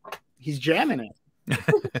jamming it.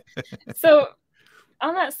 So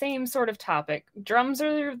on that same sort of topic, drums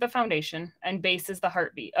are the foundation and bass is the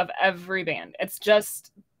heartbeat of every band. That's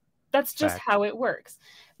just how it works.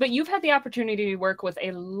 But you've had the opportunity to work with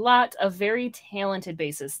a lot of very talented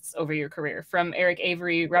bassists over your career, from Eric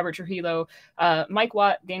Avery, Robert Trujillo, Mike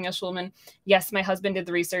Watt, Daniel Schulman. Yes, my husband did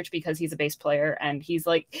the research because he's a bass player and he's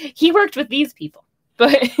like, he worked with these people.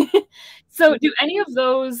 But so do any of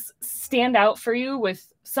those stand out for you,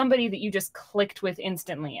 with somebody that you just clicked with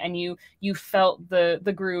instantly and you felt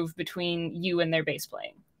the groove between you and their bass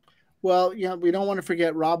playing? Well, we don't want to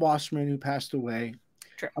forget Rob Osterman, who passed away.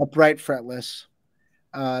 True. Upright, fretless.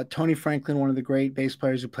 Tony Franklin, one of the great bass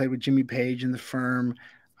players who played with Jimmy Page in The Firm.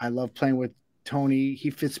 I love playing with Tony. He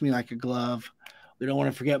fits me like a glove. We don't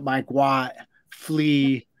want to forget Mike Watt,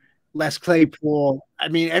 Flea, Les Claypool. I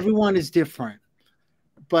mean, everyone is different.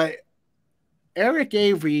 But Eric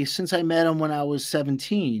Avery, since I met him when I was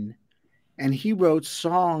 17, and he wrote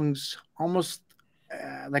songs almost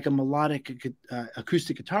like a melodic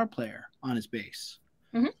acoustic guitar player on his bass.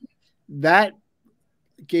 That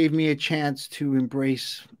gave me a chance to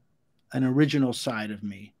embrace an original side of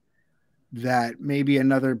me that maybe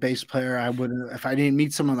another bass player I wouldn't. If I didn't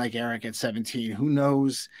meet someone like Eric at 17, who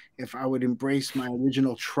knows if I would embrace my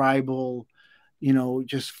original tribal,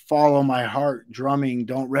 just follow my heart drumming,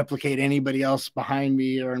 don't replicate anybody else behind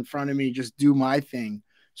me or in front of me, just do my thing.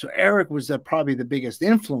 So Eric was probably the biggest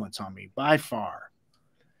influence on me by far.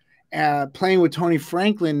 playing with Tony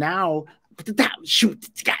Franklin now,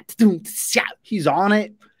 he's on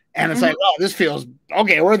it. And it's like, oh, this feels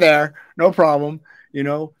okay. We're there. No problem. You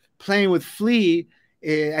know, playing with Flea,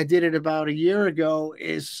 I did it about a year ago.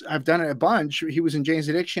 I've done it a bunch. He was in Jane's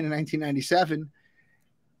Addiction in 1997.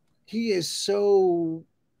 He is so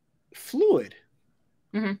fluid.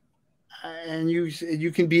 Mm-hmm. And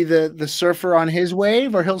you can be the surfer on his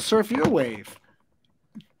wave, or he'll surf your wave.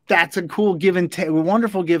 That's a cool give and take,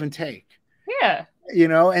 wonderful give and take. Yeah. You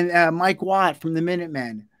know, and Mike Watt from the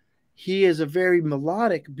Minutemen. He is a very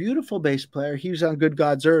melodic, beautiful bass player. He was on Good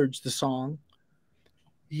God's Urge, the song.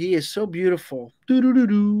 He is so beautiful.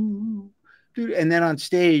 And then on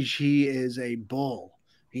stage, he is a bull.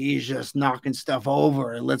 He's just knocking stuff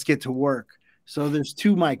over, and let's get to work. So there's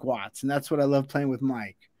two Mike Watts, and that's what I love playing with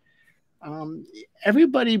Mike.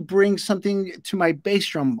 Everybody brings something to my bass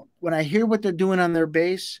drum. When I hear what they're doing on their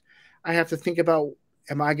bass, I have to think about,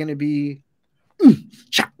 am I going to be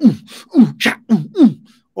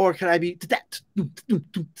or could I be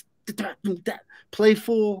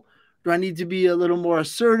playful? Do I need to be a little more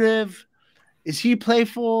assertive? Is he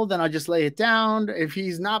playful? Then I'll just lay it down. If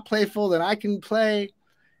he's not playful, then I can play.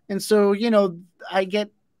 And so, you know, I get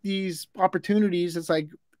these opportunities. It's like,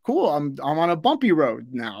 cool, I'm on a bumpy road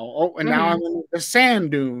now. Oh, and now I'm in a sand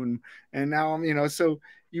dune. And now I'm, you know, so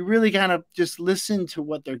you really kind of just listen to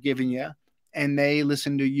what they're giving you, and they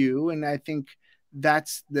listen to you. And I think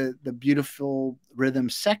that's the beautiful rhythm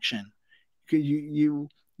section. You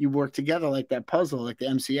work together like that puzzle, like the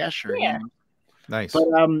MC Escher. Yeah. You know? Nice. But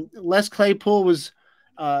Les Claypool was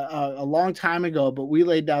a long time ago, but we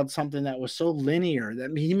laid down something that was so linear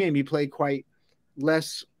that he made me play quite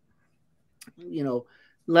less, you know,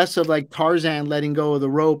 less of like Tarzan letting go of the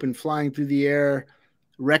rope and flying through the air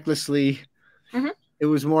recklessly. Mm-hmm. It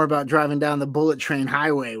was more about driving down the bullet train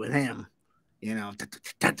highway with him, you know.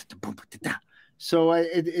 So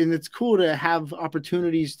and it's cool to have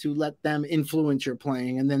opportunities to let them influence your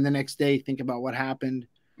playing, and then the next day think about what happened,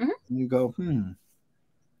 and you go,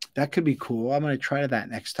 that could be cool. I'm going to try that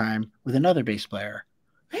next time with another bass player.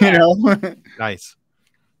 Yeah. You know. Nice.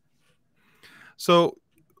 So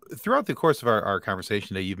throughout the course of our conversation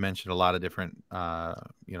today, you've mentioned a lot of different,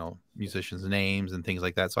 you know, musicians' names and things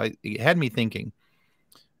like that. So it had me thinking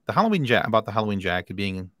the Halloween Jacket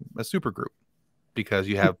being a super group, because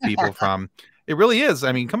you have people from, it really is.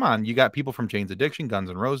 I mean, come on, you got people from Jane's Addiction, Guns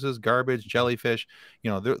N' Roses, Garbage, Jellyfish. You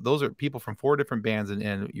know, those are people from 4 different bands,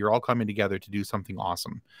 and you're all coming together to do something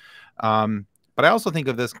awesome. But I also think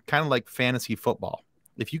of this kind of like fantasy football.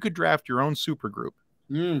 If you could draft your own super group,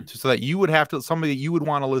 so that you would have to, somebody that you would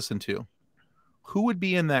want to listen to, who would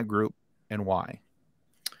be in that group and why?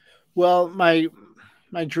 Well, my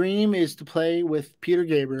dream is to play with Peter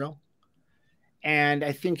Gabriel, and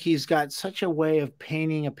I think he's got such a way of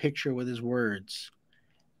painting a picture with his words,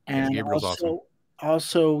 and Gabriel's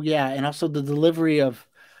also the delivery of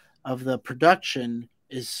the production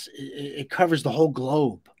it covers the whole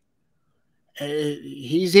globe.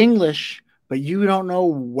 He's English, but you don't know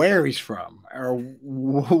where he's from or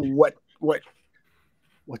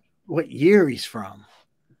what year he's from.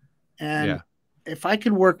 And if I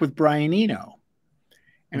could work with Brian Eno,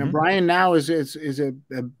 and Brian now is a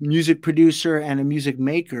music producer and a music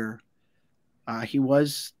maker. He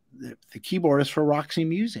was the keyboardist for Roxy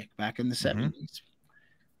Music back in the 70s.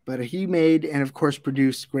 But he made and of course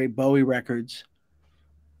produced great Bowie records,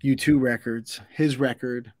 U2 records, his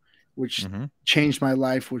record, which changed my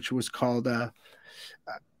life, which was called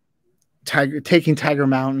Taking Tiger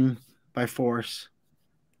Mountain by Force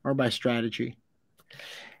or by Strategy.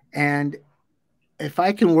 And if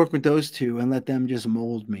I can work with those two and let them just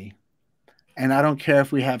mold me, and I don't care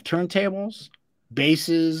if we have turntables,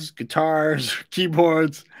 basses, guitars,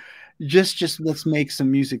 keyboards, just let's make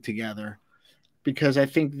some music together, because I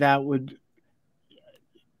think that would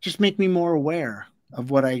just make me more aware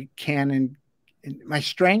of what I can and my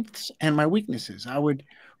strengths and my weaknesses. I would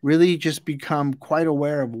really just become quite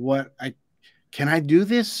aware of what can I do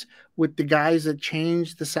this with the guys that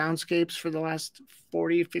changed the soundscapes for the last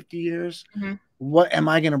 40, 50 years? What am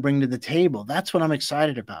I going to bring to the table? That's what I'm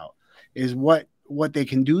excited about, is what they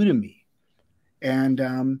can do to me. And,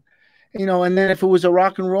 you know, and then if it was a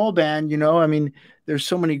rock and roll band, you know, I mean, there's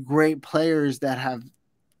so many great players that have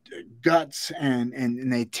guts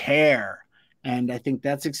and they tear. And I think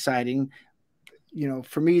that's exciting. You know,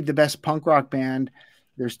 for me, the best punk rock band,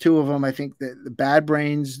 there's 2 of them. I think that the Bad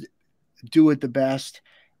Brains do it the best.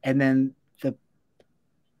 And then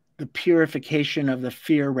the purification of the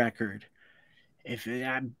Fear record. If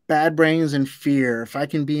Bad Brains and Fear, if I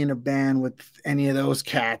can be in a band with any of those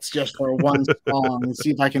cats just for one song and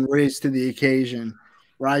see if I can raise to the occasion,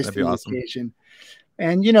 rise That'd to be the awesome. occasion.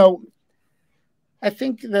 And I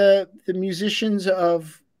think the musicians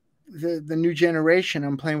of the new generation.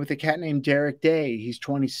 I'm playing with a cat named Derek Day. He's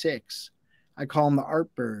 26. I call him the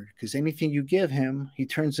art bird because anything you give him, he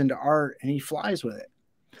turns into art and he flies with it.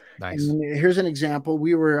 Nice. And here's an example.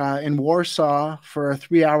 We were in Warsaw for a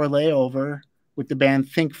 3-hour layover with the band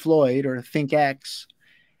Think Floyd or Think X.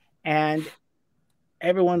 And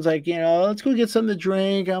everyone's like, let's go get something to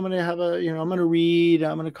drink. I'm going to have I'm going to read.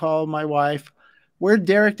 I'm going to call my wife. Where'd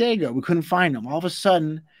Derek Day go? We couldn't find him. All of a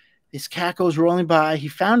sudden, this cat goes rolling by. He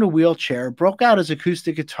found a wheelchair, broke out his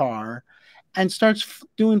acoustic guitar, and starts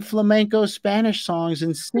doing flamenco Spanish songs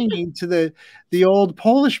and singing to the old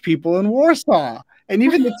Polish people in Warsaw. And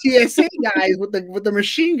even the TSA guys with the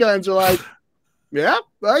machine guns are like, yeah,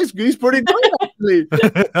 he's pretty good, actually.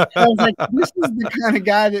 I was like, this is the kind of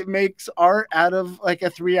guy that makes art out of like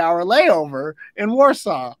a 3-hour layover in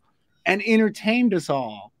Warsaw and entertained us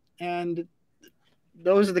all. And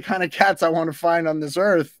those are the kind of cats I want to find on this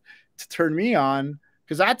earth to turn me on,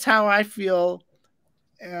 because that's how I feel.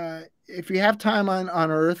 If you have time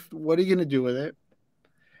on earth, what are you going to do with it?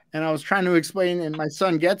 And I was trying to explain, and my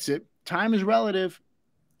son gets it. Time is relative.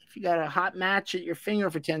 If you got a hot match at your finger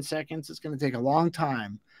for 10 seconds, it's going to take a long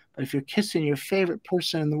time. But if you're kissing your favorite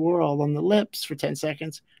person in the world on the lips for 10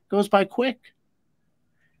 seconds, it goes by quick.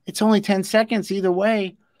 It's only 10 seconds either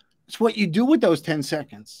way. It's what you do with those 10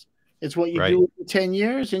 seconds. It's what you do with 10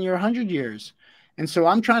 years and your 100 years. And so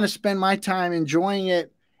I'm trying to spend my time enjoying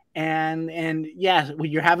it. And yeah,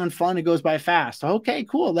 when you're having fun, it goes by fast. Okay,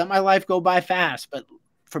 cool. Let my life go by fast, but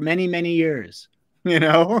for many, many years,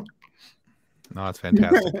 No, it's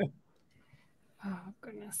fantastic. Oh,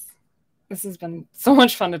 goodness. This has been so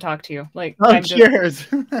much fun to talk to you. Like, cheers.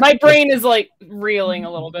 My brain is like reeling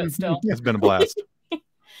a little bit still. It's been a blast.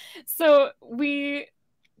 So we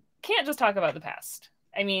can't just talk about the past.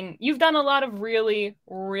 I mean, you've done a lot of really,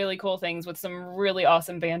 really cool things with some really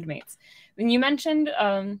awesome bandmates. And you mentioned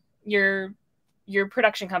your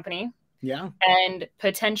production company. Yeah. And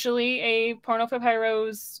potentially a Porno for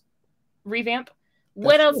Pyros revamp.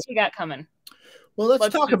 What else you got coming? Well, let's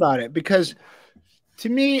talk about it, because to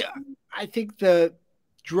me, I think the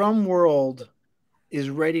drum world is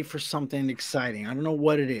ready for something exciting. I don't know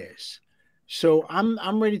what it is. So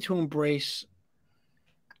I'm ready to embrace.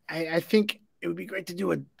 I think it would be great to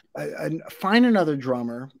do find another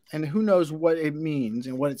drummer, and who knows what it means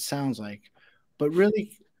and what it sounds like, but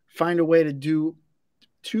really find a way to do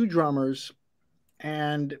 2 drummers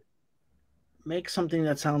and make something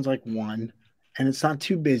that sounds like one, and it's not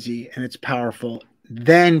too busy and it's powerful.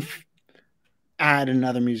 Then add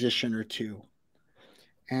another musician or 2.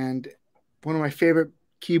 And one of my favorite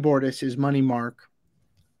keyboardists is Money Mark.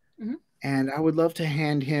 Mm-hmm. And I would love to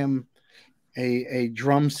hand him a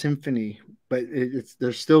drum symphony, but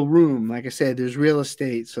there's still room. Like I said, there's real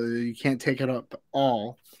estate, so you can't take it up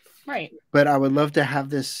all. Right. But I would love to have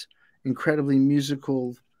this incredibly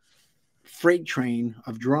musical freight train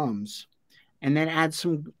of drums and then add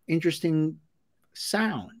some interesting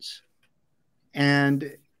sounds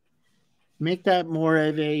and make that more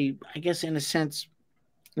of I guess in a sense,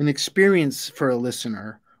 an experience for a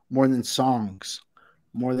listener more than songs,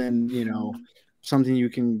 more than, something you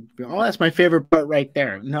can, that's my favorite part right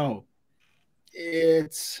there. No,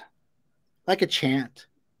 it's like a chant,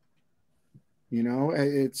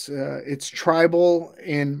 it's tribal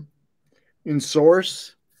in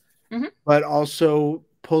source, mm-hmm. but also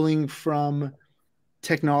pulling from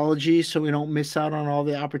technology so we don't miss out on all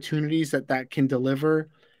the opportunities that can deliver.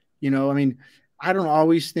 I mean, I don't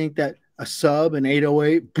always think that a sub, an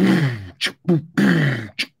 808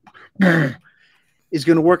 is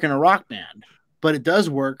going to work in a rock band, but it does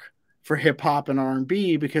work for hip hop and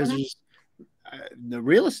R&B because mm-hmm. The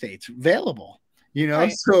real estate's available,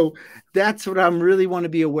 right. So that's what I'm really want to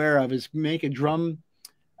be aware of, is make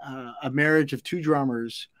a marriage of 2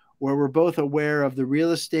 drummers where we're both aware of the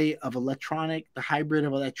real estate of the hybrid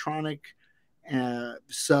of electronic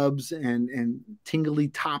subs and tingly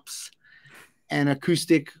tops and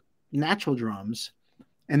acoustic natural drums,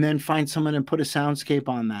 and then find someone and put a soundscape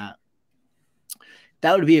on that.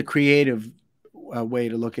 That would be a creative way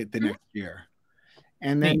to look at the next year.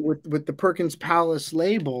 And then with the Perkins Palace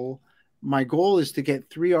label, my goal is to get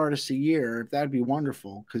 3 artists a year. That'd be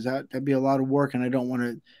wonderful, because that'd be a lot of work, and I don't want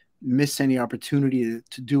to miss any opportunity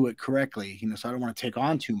to do it correctly, so I don't want to take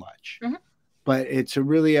on too much. Mm-hmm. But it's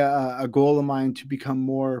really a goal of mine to become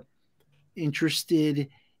more interested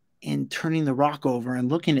in turning the rock over and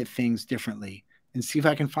looking at things differently, and see if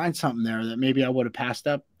I can find something there that maybe I would have passed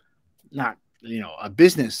up. Not, a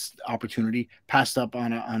business opportunity, passed up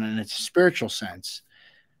on a spiritual sense.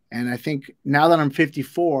 And I think now that I'm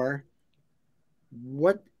 54,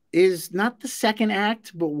 what is not the second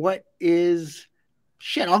act, but what is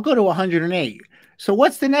shit? I'll go to 108. So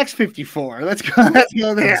what's the next 54? Let's go. Let's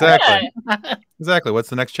go there. Exactly. Exactly. What's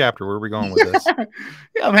the next chapter? Where are we going with this?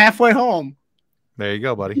 Yeah, I'm halfway home. There you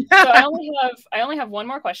go, buddy. So I only have one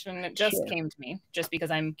more question, and it just came to me just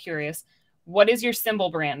because I'm curious. What is your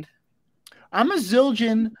symbol brand? I'm a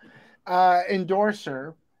Zildjian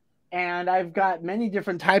endorser, and I've got many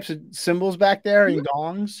different types of symbols back there and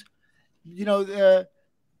gongs. You know,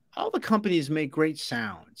 all the companies make great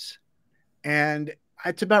sounds, and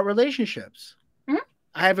it's about relationships.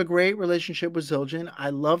 I have a great relationship with Zildjian. I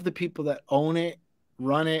love the people that own it,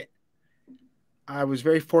 run it. I was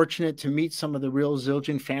very fortunate to meet some of the real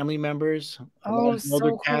Zildjian family members. A lot of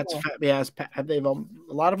older cats, they've a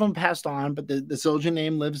lot of them passed on, but the Zildjian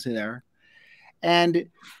name lives there. And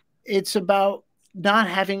it's about not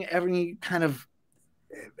having any kind of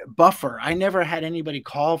buffer. I never had anybody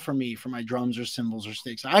call for me for my drums or cymbals or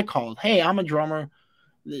sticks. I called, hey, I'm a drummer.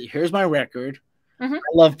 Here's my record. I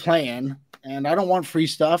love playing, and I don't want free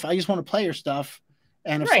stuff. I just want to play your stuff.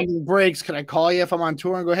 And if something breaks, could I call you if I'm on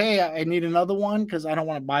tour and go, hey, I need another one because I don't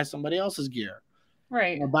want to buy somebody else's gear.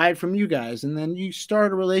 I'll buy it from you guys. And then you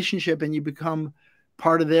start a relationship and you become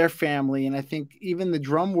part of their family. And I think even the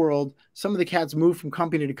drum world, some of the cats move from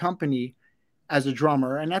company to company as a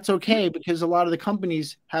drummer. And that's okay because a lot of the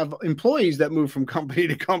companies have employees that move from company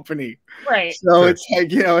to company. So it's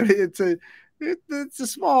like, you know, it's a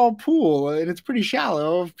small pool and it's pretty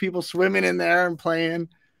shallow of people swimming in there and playing.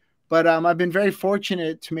 But I've been very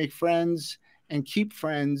fortunate to make friends and keep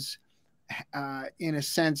friends in a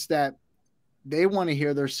sense that they want to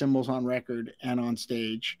hear their cymbals on record and on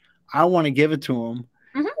stage. I want to give it to them.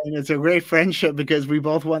 And it's a great friendship because we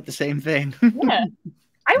both want the same thing.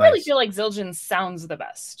 I really feel like Zildjian sounds the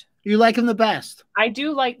best. You like him the best? I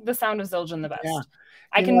do like the sound of Zildjian the best.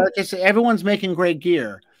 I can, like I say, everyone's making great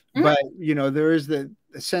gear. But, you know, there is the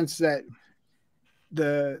sense that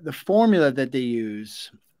the formula that they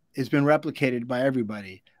use has been replicated by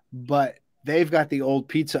everybody. But they've got the old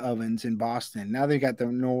pizza ovens in Boston. Now they've got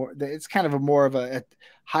it's kind of more of a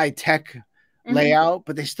high-tech layout,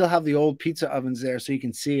 but they still have the old pizza ovens there so you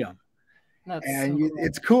can see them.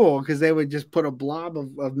 It's cool because they would just put a blob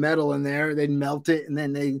of metal in there. They'd melt it, and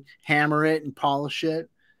then they hammer it and polish it.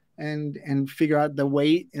 And figure out the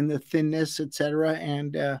weight and the thinness, etc.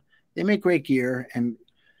 And they make great gear. And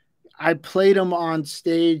I played them on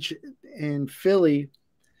stage in Philly.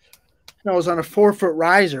 And I was on a 4-foot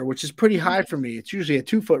riser, which is pretty high for me. It's usually a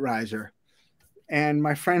 2-foot riser. And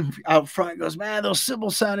my friend out front goes, man, those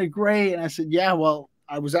cymbals sounded great. And I said, yeah, well,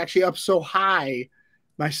 I was actually up so high.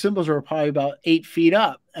 My cymbals were probably about 8 feet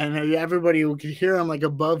up. And everybody could hear them like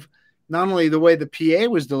above. Not only the way the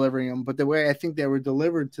PA was delivering them, but the way I think they were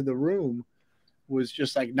delivered to the room was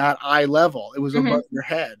just like not eye level. It was above your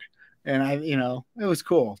head. And it was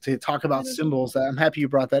cool to talk about cymbals. I'm happy you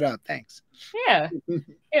brought that up. Thanks. Yeah.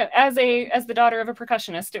 As the daughter of a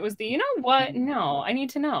percussionist, it was you know what? No, I need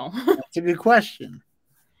to know. That's a good question.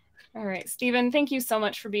 All right, Stephen, thank you so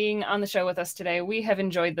much for being on the show with us today. We have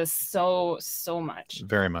enjoyed this so much.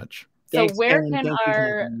 Very much. So thanks, where can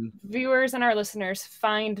our viewers and our listeners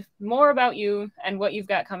find more about you and what you've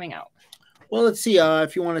got coming out? Well, let's see.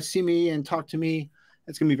 If you want to see me and talk to me,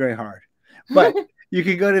 it's going to be very hard. But you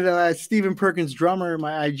can go to the Stephen Perkins Drummer,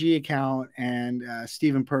 my IG account, and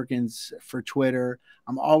Stephen Perkins for Twitter.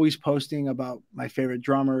 I'm always posting about my favorite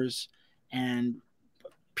drummers and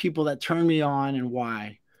people that turn me on and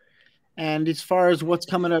why. And as far as what's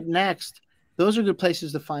coming up next, those are good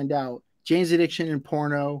places to find out. Jane's Addiction and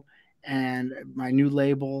Porno. And my new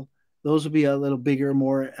label, those will be a little bigger,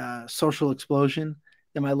 more social explosion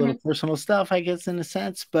than my little personal stuff, I guess, in a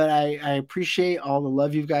sense. But I appreciate all the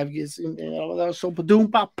love you guys get. So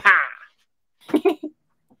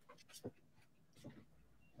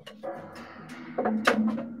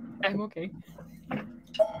I'm okay.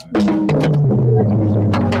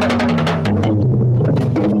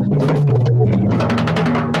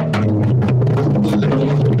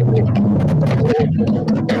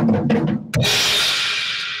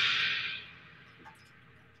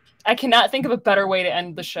 I cannot think of a better way to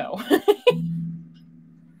end the show.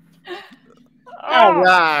 All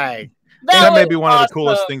right. That may be one of the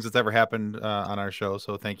coolest things that's ever happened on our show.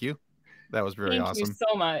 So thank you. That was very awesome. Thank you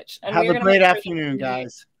so much. And have a great afternoon,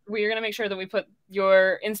 guys. We're going to make sure that we put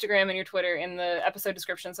your Instagram and your Twitter in the episode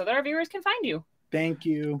description so that our viewers can find you. Thank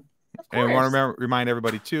you. And we want to remind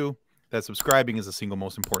everybody, too, that subscribing is the single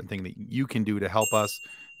most important thing that you can do to help us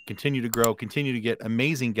continue to grow, continue to get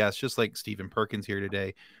amazing guests, just like Stephen Perkins here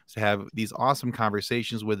today, to have these awesome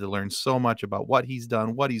conversations with, to learn so much about what he's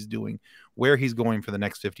done, what he's doing, where he's going for the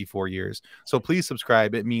next 54 years. So please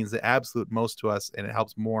subscribe. It means the absolute most to us, and it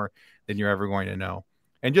helps more than you're ever going to know.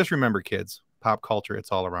 And just remember, kids, pop culture,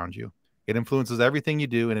 it's all around you. It influences everything you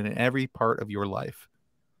do and in every part of your life.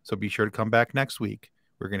 So be sure to come back next week.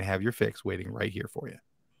 We're going to have your fix waiting right here for you.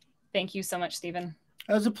 Thank you so much, Stephen.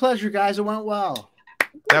 It was a pleasure, guys. It went well.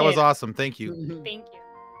 That was awesome. Thank you. Thank you.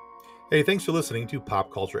 Hey, thanks for listening to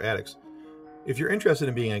Pop Culture Addicts. If you're interested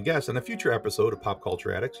in being a guest on a future episode of Pop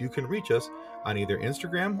Culture Addicts, you can reach us on either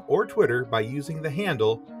Instagram or Twitter by using the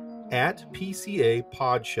handle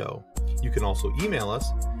 @PCAPodShow. You can also email us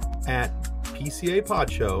at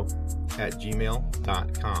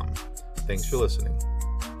PCAPodShow@gmail.com. Thanks for listening.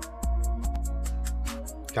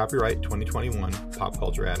 Copyright 2021 Pop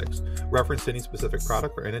Culture Addicts. Reference to any specific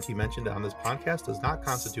product or entity mentioned on this podcast does not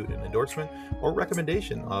constitute an endorsement or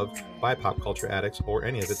recommendation by Pop Culture Addicts or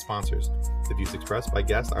any of its sponsors. The views expressed by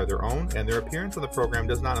guests are their own, and their appearance on the program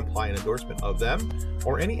does not imply an endorsement of them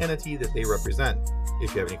or any entity that they represent.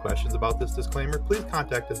 If you have any questions about this disclaimer, please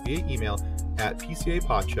contact us via email at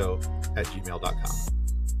pcapodshow@gmail.com.